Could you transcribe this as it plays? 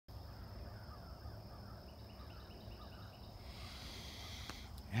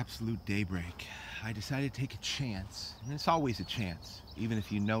absolute daybreak, I decided to take a chance, and it's always a chance, even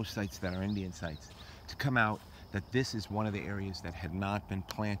if you know sites that are Indian sites, to come out that this is one of the areas that had not been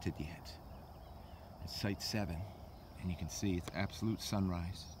planted yet. It's Site 7, and you can see it's absolute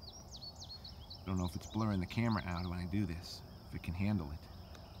sunrise. I don't know if it's blurring the camera out when I do this, if it can handle it.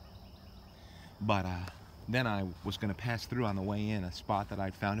 But then I was going to pass through on the way in a spot that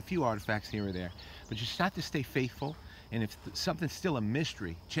I'd found a few artifacts here or there. But you just have to stay faithful, and if something's still a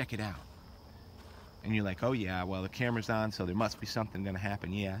mystery, check it out. And you're like, oh yeah, well the camera's on, so there must be something going to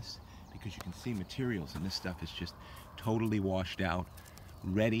happen. Yes, because you can see materials, and this stuff is just totally washed out,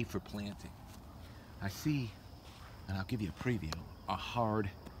 ready for planting. I see, and I'll give you a preview, a hard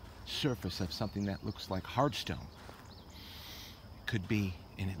surface of something that looks like hardstone. Could be,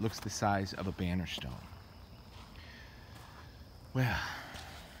 and it looks the size of a banner stone. Well,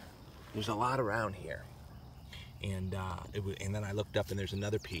 there's a lot around here, and then I looked up and there's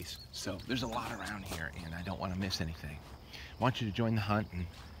another piece. So there's a lot around here, and I don't want to miss anything. I want you to join the hunt, and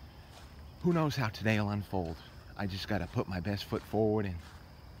who knows how today will unfold. I just got to put my best foot forward, and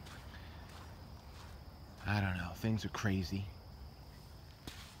I don't know, things are crazy,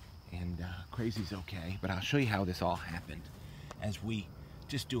 and crazy's okay, but I'll show you how this all happened as we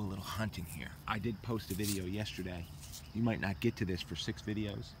just do a little hunting here. I did post a video yesterday. You might not get to this for 6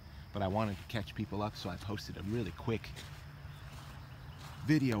 videos, but I wanted to catch people up, so I posted a really quick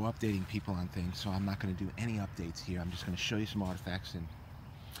video updating people on things. So I'm not going to do any updates here. I'm just going to show you some artifacts and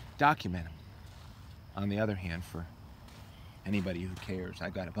document them. On the other hand, for anybody who cares, I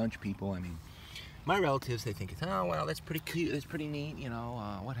got a bunch of people. I mean, my relatives, they think it's, oh well, that's pretty cute, that's pretty neat, you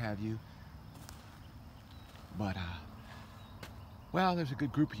know, what have you. But well, there's a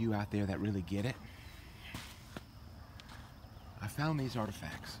good group of you out there that really get it. I found these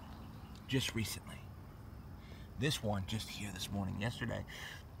artifacts just recently. This one just here this morning. Yesterday,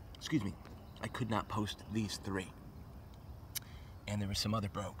 excuse me, I could not post these 3. And there were some other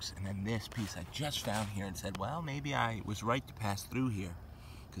brokes. And then this piece I just found here and said, well, maybe I was right to pass through here,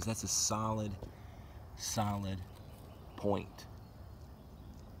 because that's a solid point.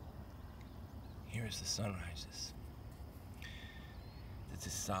 Here is the sunrises. It's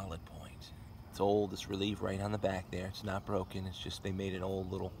a solid point. It's old, it's relief right on the back there. It's not broken, it's just they made an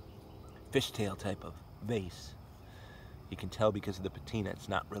old little fishtail type of vase. You can tell because of the patina, it's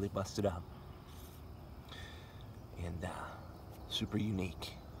not really busted up. And super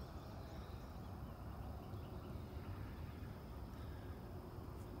unique.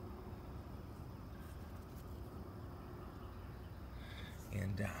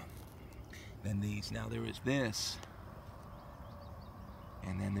 And then these, now there is this,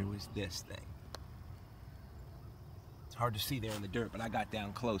 and then there was this thing. It's hard to see there in the dirt, but I got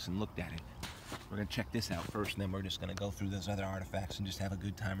down close and looked at it. We're gonna check this out first, and then we're just gonna go through those other artifacts and just have a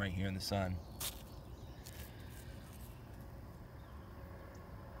good time right here in the sun.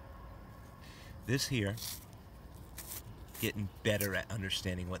 This here, getting better at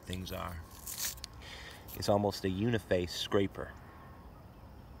understanding what things are, is almost a uniface scraper.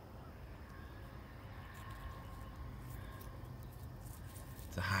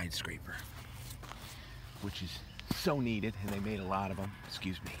 It's a hide scraper, which is so needed, and they made a lot of them.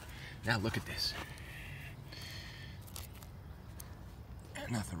 Excuse me. Now look at this.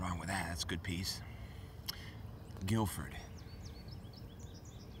 Nothing wrong with that. That's a good piece. Guilford.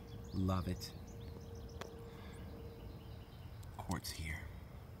 Love it. Quartz here.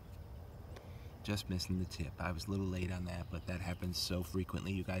 Just missing the tip. I was a little late on that, but that happens so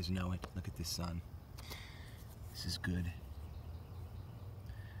frequently. You guys know it. Look at this sun. This is good.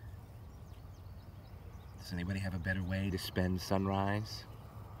 Does anybody have a better way to spend sunrise?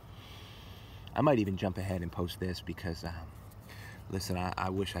 I might even jump ahead and post this because, listen, I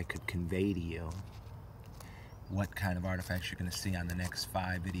wish I could convey to you what kind of artifacts you're going to see on the next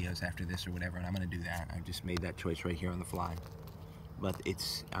 5 videos after this or whatever, and I'm going to do that. I've just made that choice right here on the fly. But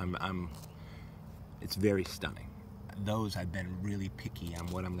it's very stunning. Those, I've been really picky on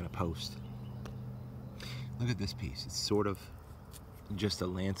what I'm going to post. Look at this piece. It's sort of just a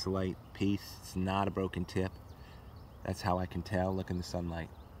lanceolite piece. It's not a broken tip. That's how I can tell. Look in the sunlight.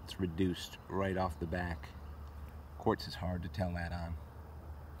 It's reduced right off the back. Quartz is hard to tell that on.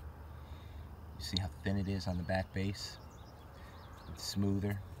 You see how thin it is on the back base? It's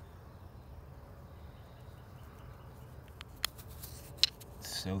smoother.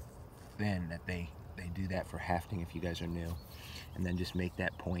 It's so thin that they do that for hafting if you guys are new. And then just make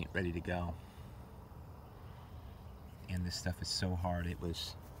that point ready to go. And this stuff is so hard,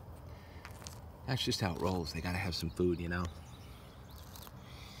 that's just how it rolls. They gotta have some food, you know?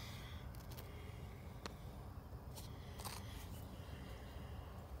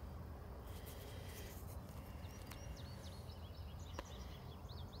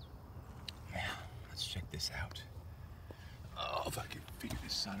 this out. Oh, if I could figure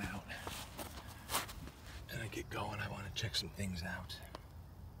this sun out. And I get going, I want to check some things out.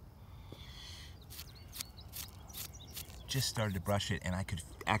 Just started to brush it and I could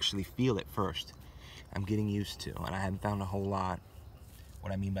actually feel it first. I'm getting used to, and I haven't found a whole lot.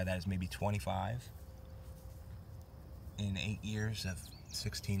 What I mean by that is maybe 25 in 8 years of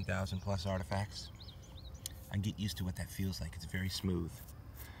 16,000 plus artifacts. I get used to what that feels like. It's very smooth.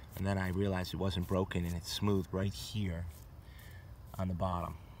 And then I realized it wasn't broken, and it's smooth right here on the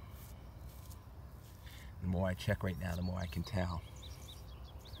bottom. The more I check right now, the more I can tell.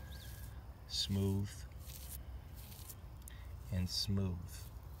 Smooth and smooth.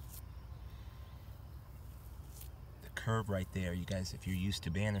 The curve right there, you guys, if you're used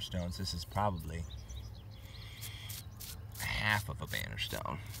to banner stones, this is probably half of a banner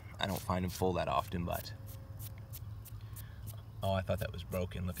stone. I don't find them full that often, but oh, I thought that was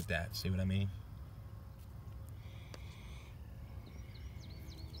broken. Look at that. See what I mean?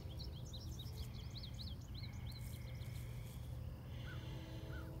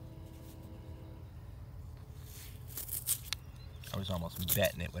 I was almost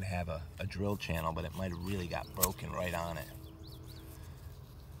betting it would have a drill channel, but it might have really got broken right on it.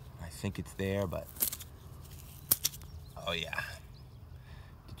 I think it's there, but oh yeah.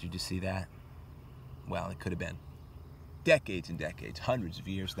 Did you just see that? Well, it could have been decades and decades, hundreds of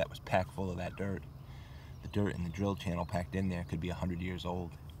years that was packed full of that dirt. The dirt in the drill channel packed in there could be 100 years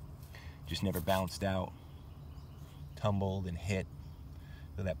old. Just never bounced out, tumbled and hit.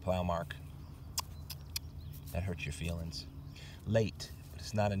 Look at that plow mark. That hurts your feelings. Late, but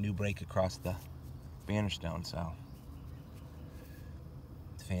it's not a new break across the banner stone, so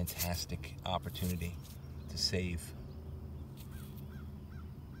it's a fantastic opportunity to save.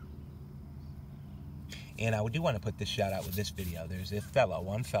 And I do want to put this shout out with this video. There's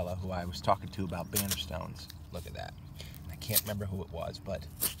one fella who I was talking to about banner stones. Look at that. I can't remember who it was, but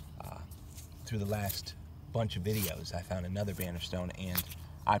through the last bunch of videos, I found another banner stone, and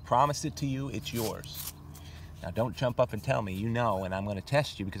I promised it to you, it's yours. Now don't jump up and tell me you know, and I'm going to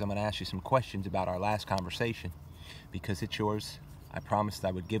test you because I'm going to ask you some questions about our last conversation. Because it's yours, I promised I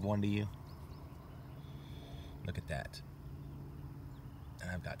would give one to you. Look at that.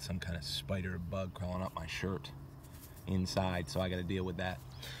 And I've got some kind of spider or bug crawling up my shirt inside, so I got to deal with that.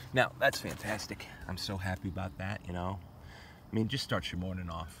 Now, that's fantastic. I'm so happy about that, you know. I mean, just starts your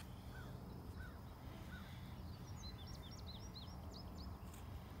morning off.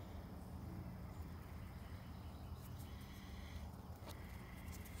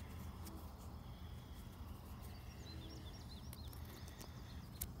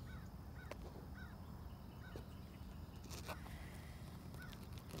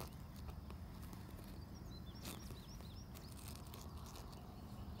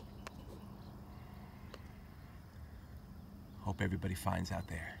 Hope everybody finds out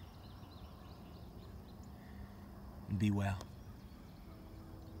there. And be well.